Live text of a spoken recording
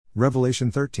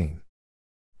Revelation 13.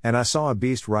 And I saw a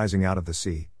beast rising out of the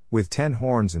sea, with 10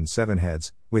 horns and 7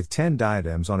 heads, with 10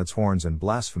 diadems on its horns and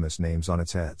blasphemous names on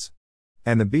its heads.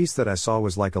 And the beast that I saw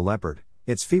was like a leopard,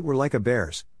 its feet were like a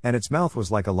bear's, and its mouth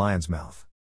was like a lion's mouth.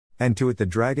 And to it the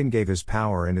dragon gave his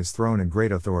power and his throne and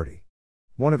great authority.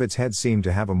 One of its heads seemed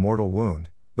to have a mortal wound,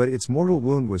 but its mortal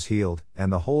wound was healed, and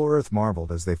the whole earth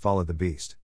marveled as they followed the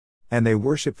beast. And they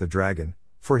worshipped the dragon,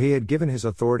 for he had given his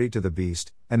authority to the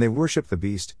beast, and they worshipped the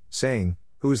beast, saying,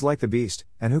 Who is like the beast,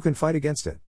 and who can fight against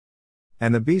it?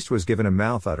 And the beast was given a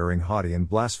mouth uttering haughty and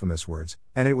blasphemous words,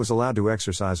 and it was allowed to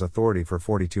exercise authority for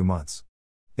 42 months.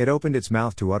 It opened its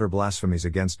mouth to utter blasphemies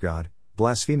against God,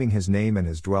 blaspheming his name and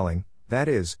his dwelling, that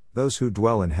is, those who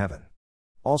dwell in heaven.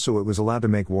 Also it was allowed to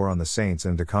make war on the saints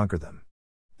and to conquer them.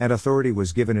 And authority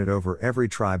was given it over every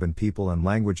tribe and people and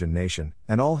language and nation,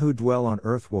 and all who dwell on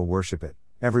earth will worship it,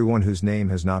 everyone whose name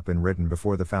has not been written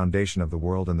before the foundation of the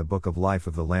world in the book of life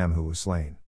of the Lamb who was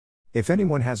slain. If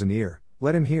anyone has an ear,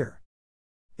 let him hear.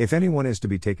 If anyone is to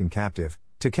be taken captive,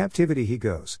 to captivity he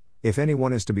goes, if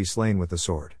anyone is to be slain with the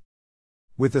sword.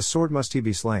 With the sword must he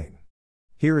be slain.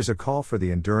 Here is a call for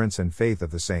the endurance and faith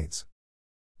of the saints.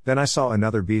 Then I saw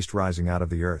another beast rising out of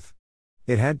the earth.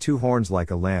 It had 2 horns like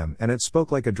a lamb and it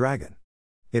spoke like a dragon.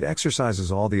 It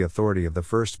exercises all the authority of the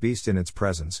first beast in its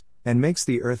presence, and makes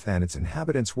the earth and its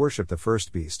inhabitants worship the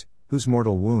first beast, whose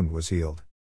mortal wound was healed.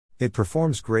 It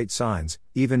performs great signs,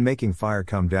 even making fire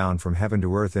come down from heaven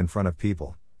to earth in front of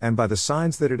people, and by the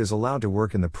signs that it is allowed to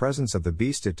work in the presence of the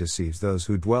beast it deceives those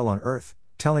who dwell on earth,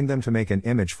 telling them to make an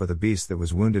image for the beast that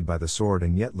was wounded by the sword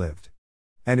and yet lived.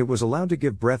 And it was allowed to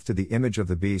give breath to the image of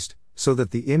the beast, so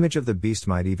that the image of the beast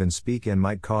might even speak and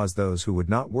might cause those who would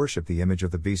not worship the image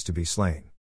of the beast to be slain.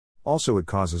 Also it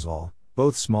causes all,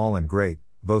 both small and great,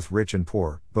 both rich and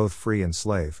poor, both free and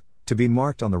slave, to be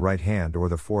marked on the right hand or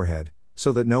the forehead,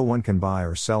 so that no one can buy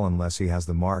or sell unless he has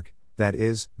the mark, that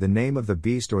is, the name of the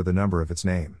beast or the number of its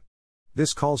name.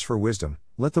 This calls for wisdom.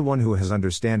 Let the one who has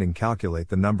understanding calculate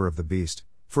the number of the beast,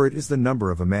 for it is the number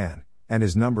of a man, and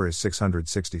his number is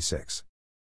 666.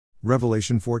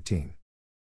 Revelation 14.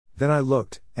 Then I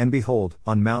looked, and behold,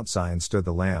 on Mount Zion stood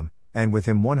the Lamb, and with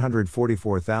him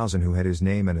 144,000 who had his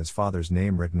name and his Father's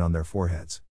name written on their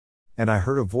foreheads. And I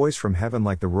heard a voice from heaven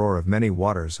like the roar of many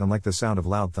waters and like the sound of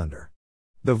loud thunder.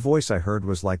 The voice I heard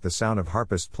was like the sound of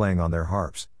harpists playing on their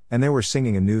harps, and they were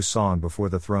singing a new song before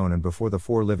the throne and before the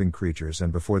 4 living creatures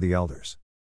and before the elders.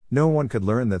 No one could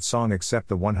learn that song except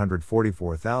the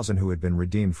 144,000 who had been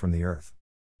redeemed from the earth.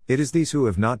 It is these who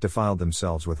have not defiled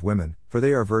themselves with women, for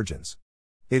they are virgins.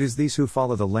 It is these who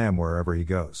follow the Lamb wherever he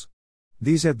goes.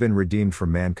 These have been redeemed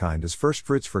from mankind as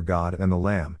firstfruits for God and the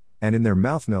Lamb, and in their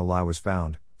mouth no lie was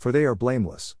found, for they are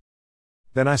blameless.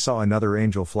 Then I saw another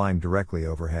angel flying directly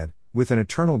overhead, with an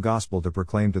eternal gospel to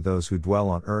proclaim to those who dwell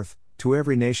on earth, to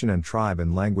every nation and tribe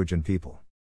and language and people.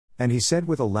 And he said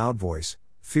with a loud voice,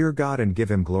 Fear God and give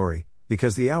him glory,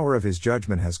 because the hour of his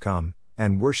judgment has come,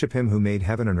 and worship him who made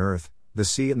heaven and earth, the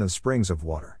sea and the springs of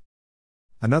water.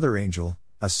 Another angel,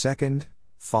 a second,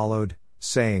 followed,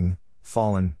 saying,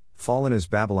 Fallen, fallen is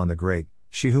Babylon the Great,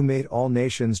 she who made all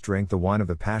nations drink the wine of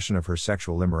the passion of her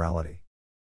sexual immorality.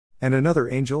 And another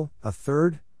angel, a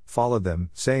third, followed them,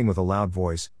 saying with a loud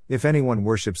voice, If anyone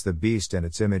worships the beast and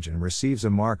its image and receives a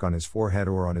mark on his forehead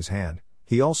or on his hand,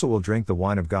 he also will drink the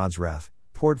wine of God's wrath,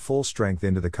 poured full strength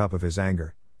into the cup of his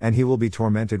anger, and he will be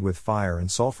tormented with fire and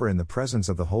sulfur in the presence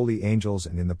of the holy angels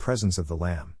and in the presence of the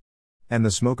Lamb. And the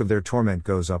smoke of their torment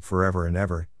goes up forever and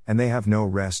ever, and they have no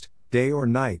rest, day or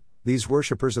night, these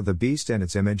worshippers of the beast and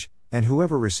its image, and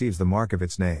whoever receives the mark of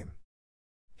its name.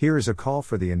 Here is a call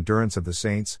for the endurance of the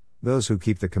saints, those who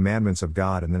keep the commandments of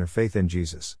God and their faith in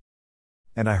Jesus.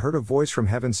 And I heard a voice from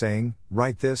heaven saying,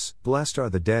 Write this, Blessed are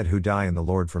the dead who die in the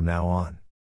Lord from now on.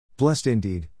 Blessed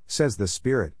indeed, says the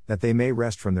Spirit, that they may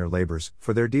rest from their labors,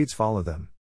 for their deeds follow them.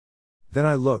 Then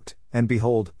I looked, and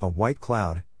behold, a white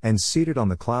cloud, and seated on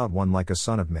the cloud one like a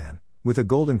son of man, with a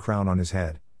golden crown on his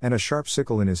head, and a sharp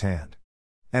sickle in his hand.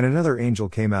 And another angel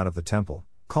came out of the temple,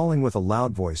 calling with a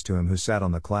loud voice to him who sat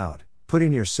on the cloud, Put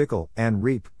in your sickle, and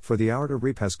reap, for the hour to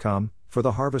reap has come, for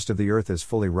the harvest of the earth is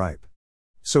fully ripe.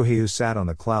 So he who sat on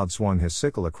the cloud swung his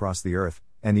sickle across the earth,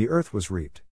 and the earth was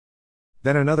reaped.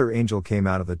 Then another angel came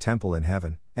out of the temple in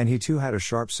heaven, and he too had a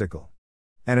sharp sickle.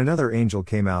 And another angel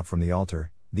came out from the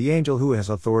altar, the angel who has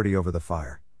authority over the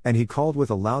fire, and he called with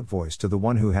a loud voice to the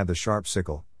one who had the sharp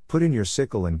sickle, Put in your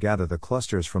sickle and gather the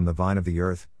clusters from the vine of the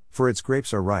earth, for its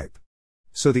grapes are ripe.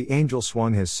 So the angel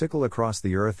swung his sickle across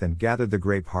the earth and gathered the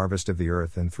grape harvest of the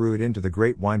earth and threw it into the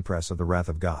great winepress of the wrath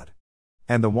of God.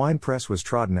 And the winepress was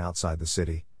trodden outside the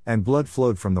city, and blood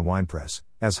flowed from the winepress,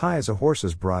 as high as a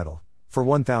horse's bridle, For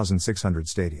 1,600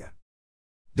 stadia.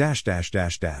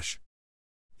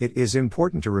 It is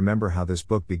important to remember how this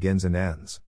book begins and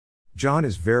ends. John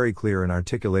is very clear in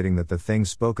articulating that the things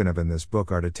spoken of in this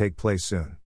book are to take place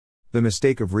soon. The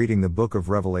mistake of reading the book of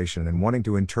Revelation and wanting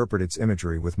to interpret its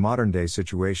imagery with modern-day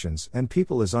situations and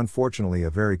people is unfortunately a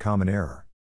very common error.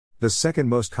 The second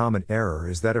most common error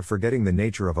is that of forgetting the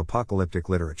nature of apocalyptic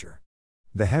literature.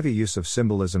 The heavy use of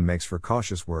symbolism makes for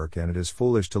cautious work, and it is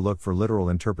foolish to look for literal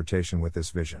interpretation with this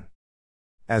vision.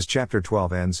 As chapter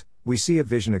 12 ends, we see a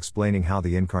vision explaining how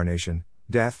the incarnation,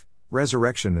 death,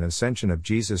 resurrection and ascension of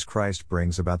Jesus Christ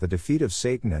brings about the defeat of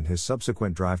Satan and his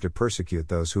subsequent drive to persecute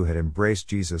those who had embraced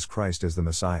Jesus Christ as the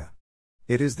Messiah.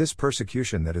 It is this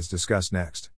persecution that is discussed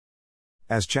next.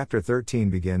 As chapter 13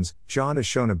 begins, John is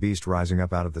shown a beast rising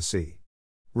up out of the sea.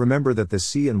 Remember that the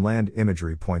sea and land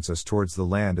imagery points us towards the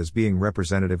land as being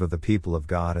representative of the people of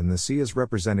God, and the sea as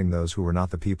representing those who were not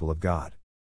the people of God.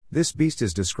 This beast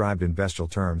is described in bestial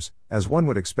terms, as one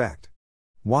would expect.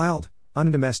 Wild,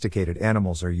 undomesticated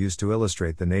animals are used to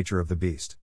illustrate the nature of the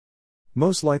beast.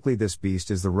 Most likely this beast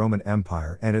is the Roman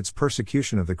Empire and its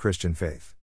persecution of the Christian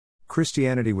faith.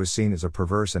 Christianity was seen as a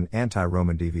perverse and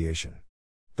anti-Roman deviation.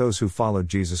 Those who followed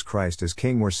Jesus Christ as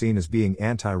king were seen as being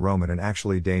anti-Roman and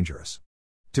actually dangerous.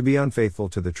 To be unfaithful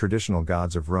to the traditional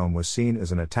gods of Rome was seen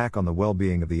as an attack on the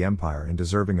well-being of the empire and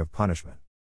deserving of punishment.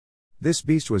 This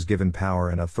beast was given power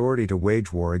and authority to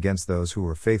wage war against those who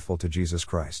were faithful to Jesus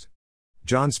Christ.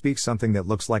 John speaks something that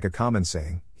looks like a common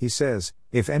saying. He says,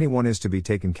 "If anyone is to be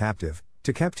taken captive,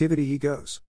 to captivity he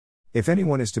goes. If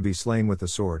anyone is to be slain with the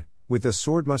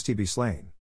sword must he be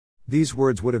slain." These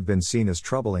words would have been seen as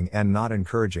troubling and not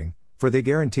encouraging, for they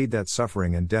guaranteed that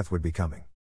suffering and death would be coming.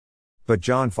 But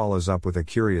John follows up with a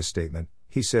curious statement.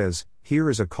 He says, "Here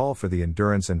is a call for the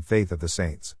endurance and faith of the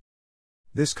saints."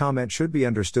 This comment should be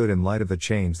understood in light of the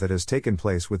change that has taken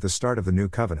place with the start of the new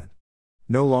covenant.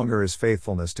 No longer is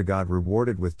faithfulness to God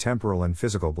rewarded with temporal and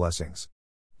physical blessings.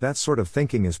 That sort of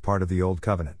thinking is part of the old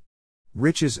covenant.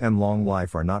 Riches and long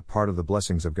life are not part of the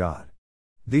blessings of God.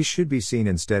 These should be seen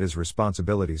instead as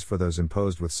responsibilities for those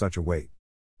imposed with such a weight.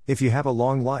 If you have a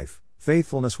long life,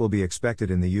 faithfulness will be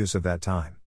expected in the use of that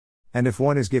time. And if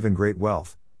one is given great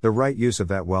wealth, the right use of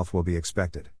that wealth will be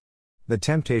expected. The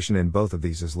temptation in both of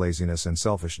these is laziness and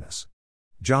selfishness.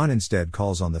 John instead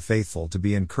calls on the faithful to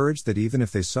be encouraged that even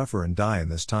if they suffer and die in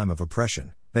this time of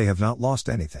oppression, they have not lost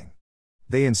anything.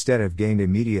 They instead have gained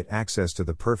immediate access to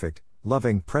the perfect,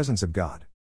 loving presence of God.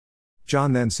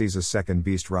 John then sees a second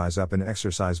beast rise up and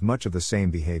exercise much of the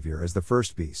same behavior as the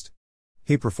first beast.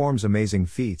 He performs amazing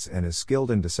feats and is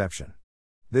skilled in deception.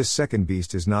 This second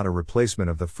beast is not a replacement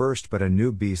of the first but a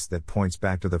new beast that points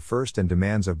back to the first and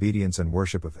demands obedience and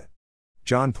worship of it.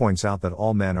 John points out that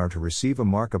all men are to receive a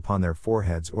mark upon their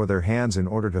foreheads or their hands in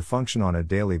order to function on a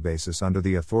daily basis under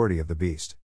the authority of the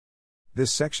beast.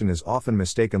 This section is often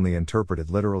mistakenly interpreted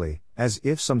literally, as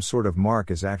if some sort of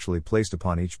mark is actually placed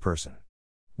upon each person.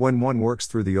 When one works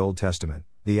through the Old Testament,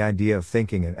 the idea of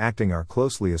thinking and acting are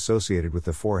closely associated with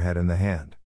the forehead and the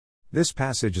hand. This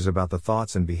passage is about the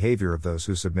thoughts and behavior of those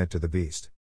who submit to the beast.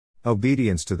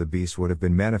 Obedience to the beast would have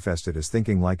been manifested as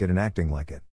thinking like it and acting like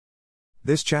it.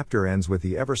 This chapter ends with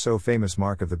the ever-so-famous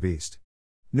mark of the beast.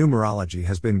 Numerology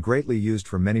has been greatly used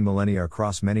for many millennia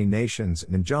across many nations,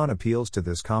 and John appeals to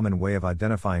this common way of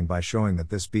identifying by showing that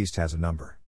this beast has a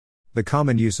number. The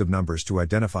common use of numbers to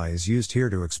identify is used here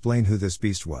to explain who this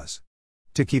beast was.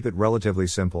 To keep it relatively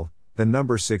simple, the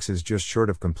number 6 is just short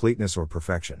of completeness or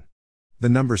perfection. The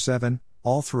number 7,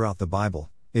 all throughout the Bible,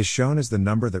 is shown as the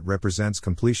number that represents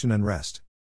completion and rest.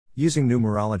 Using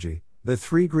numerology, the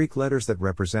 3 Greek letters that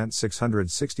represent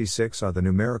 666 are the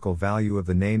numerical value of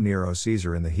the name Nero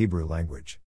Caesar in the Hebrew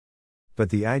language. But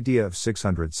the idea of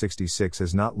 666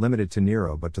 is not limited to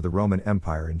Nero but to the Roman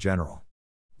Empire in general.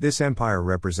 This empire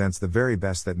represents the very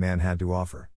best that man had to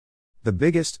offer. The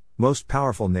biggest, most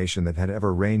powerful nation that had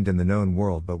ever reigned in the known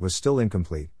world but was still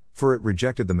incomplete, for it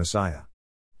rejected the Messiah.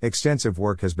 Extensive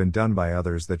work has been done by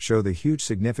others that show the huge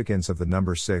significance of the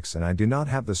number 6, and I do not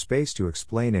have the space to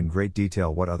explain in great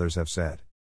detail what others have said.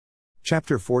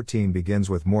 Chapter 14 begins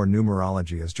with more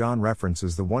numerology as John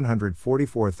references the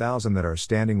 144,000 that are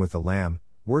standing with the Lamb,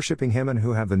 worshipping him and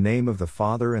who have the name of the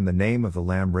Father and the name of the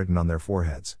Lamb written on their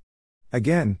foreheads.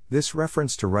 Again, this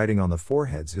reference to writing on the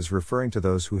foreheads is referring to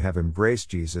those who have embraced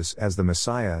Jesus as the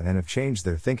Messiah and have changed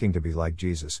their thinking to be like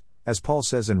Jesus, as Paul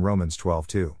says in Romans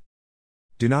 12:2.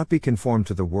 Do not be conformed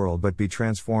to the world but be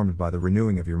transformed by the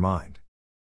renewing of your mind.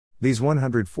 These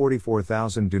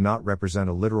 144,000 do not represent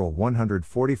a literal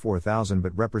 144,000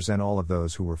 but represent all of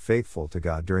those who were faithful to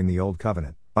God during the Old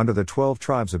Covenant, under the 12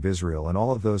 tribes of Israel, and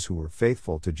all of those who were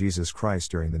faithful to Jesus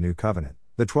Christ during the New Covenant,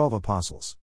 the 12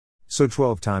 apostles. So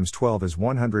 12 times 12 is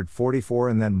 144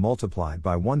 and then multiplied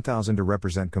by 1,000 to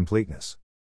represent completeness.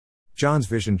 John's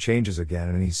vision changes again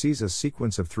and he sees a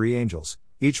sequence of 3 angels,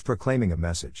 each proclaiming a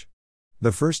message.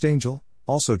 The first angel,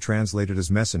 also translated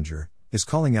as messenger, is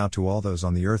calling out to all those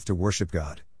on the earth to worship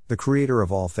God, the creator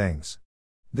of all things.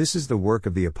 This is the work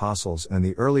of the apostles and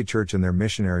the early church in their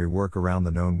missionary work around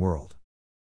the known world.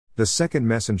 The second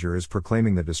messenger is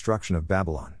proclaiming the destruction of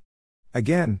Babylon.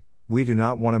 Again, we do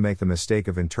not want to make the mistake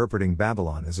of interpreting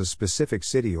Babylon as a specific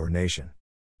city or nation.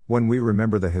 When we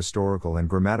remember the historical and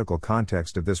grammatical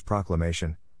context of this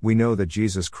proclamation, we know that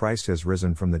Jesus Christ has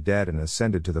risen from the dead and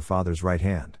ascended to the Father's right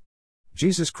hand.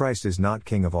 Jesus Christ is not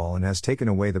King of all and has taken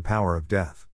away the power of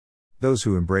death. Those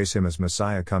who embrace Him as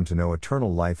Messiah come to know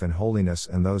eternal life and holiness,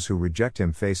 and those who reject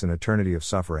Him face an eternity of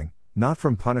suffering, not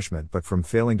from punishment but from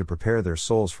failing to prepare their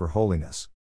souls for holiness.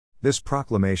 This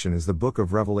proclamation is the book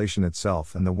of Revelation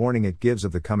itself and the warning it gives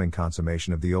of the coming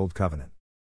consummation of the Old Covenant.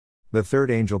 The third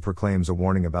angel proclaims a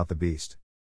warning about the beast.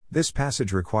 This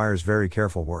passage requires very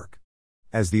careful work.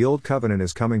 As the Old Covenant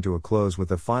is coming to a close with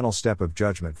the final step of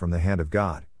judgment from the hand of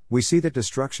God, we see that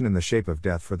destruction in the shape of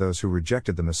death for those who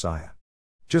rejected the Messiah.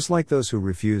 Just like those who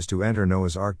refused to enter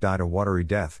Noah's ark died a watery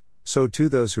death, so too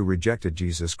those who rejected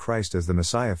Jesus Christ as the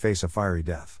Messiah face a fiery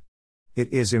death.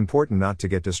 It is important not to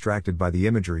get distracted by the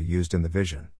imagery used in the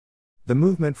vision. The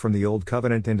movement from the Old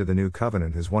Covenant into the New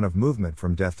Covenant is one of movement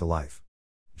from death to life.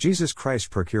 Jesus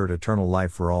Christ procured eternal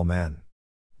life for all men.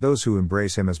 Those who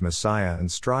embrace Him as Messiah and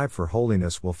strive for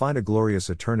holiness will find a glorious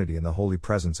eternity in the holy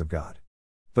presence of God.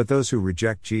 But those who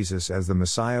reject Jesus as the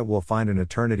Messiah will find an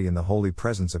eternity in the holy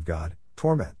presence of God,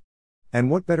 torment. And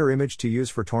what better image to use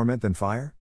for torment than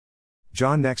fire?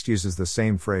 John next uses the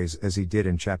same phrase as he did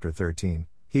in chapter 13.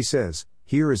 He says,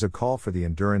 "Here is a call for the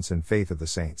endurance and faith of the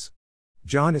saints."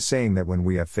 John is saying that when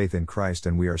we have faith in Christ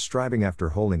and we are striving after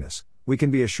holiness, we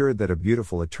can be assured that a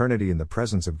beautiful eternity in the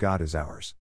presence of God is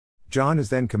ours. John is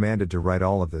then commanded to write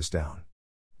all of this down.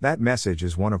 That message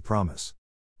is one of promise.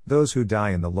 Those who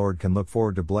die in the Lord can look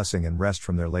forward to blessing and rest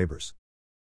from their labors.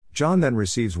 John then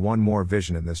receives one more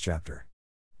vision in this chapter.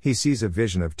 He sees a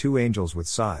vision of 2 angels with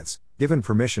scythes, given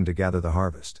permission to gather the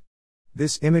harvest.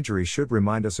 This imagery should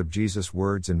remind us of Jesus'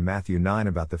 words in Matthew 9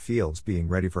 about the fields being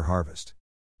ready for harvest.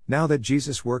 Now that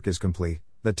Jesus' work is complete,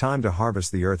 the time to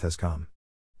harvest the earth has come.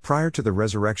 Prior to the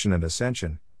resurrection and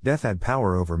ascension, death had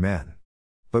power over men.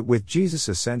 But with Jesus'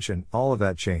 ascension, all of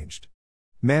that changed.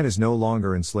 Man is no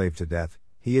longer enslaved to death.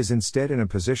 He is instead in a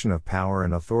position of power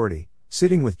and authority,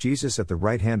 sitting with Jesus at the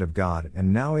right hand of God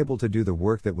and now able to do the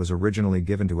work that was originally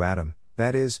given to Adam,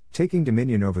 that is, taking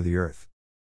dominion over the earth.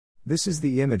 This is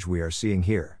the image we are seeing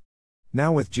here.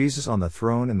 Now with Jesus on the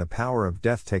throne and the power of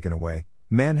death taken away,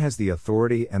 man has the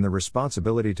authority and the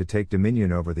responsibility to take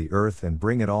dominion over the earth and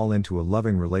bring it all into a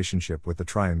loving relationship with the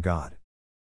triune God.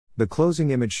 The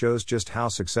closing image shows just how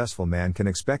successful man can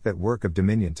expect that work of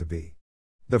dominion to be.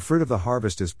 The fruit of the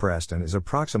harvest is pressed and is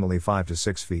approximately 5 to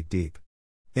 6 feet deep.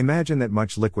 Imagine that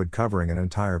much liquid covering an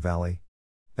entire valley.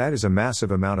 That is a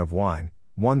massive amount of wine,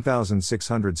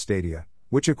 1,600 stadia,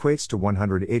 which equates to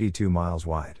 182 miles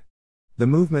wide. The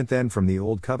movement then from the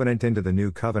Old Covenant into the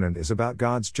New Covenant is about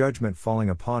God's judgment falling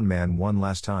upon man one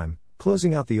last time,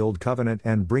 closing out the Old Covenant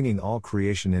and bringing all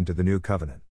creation into the New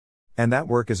Covenant. And that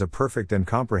work is a perfect and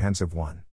comprehensive one.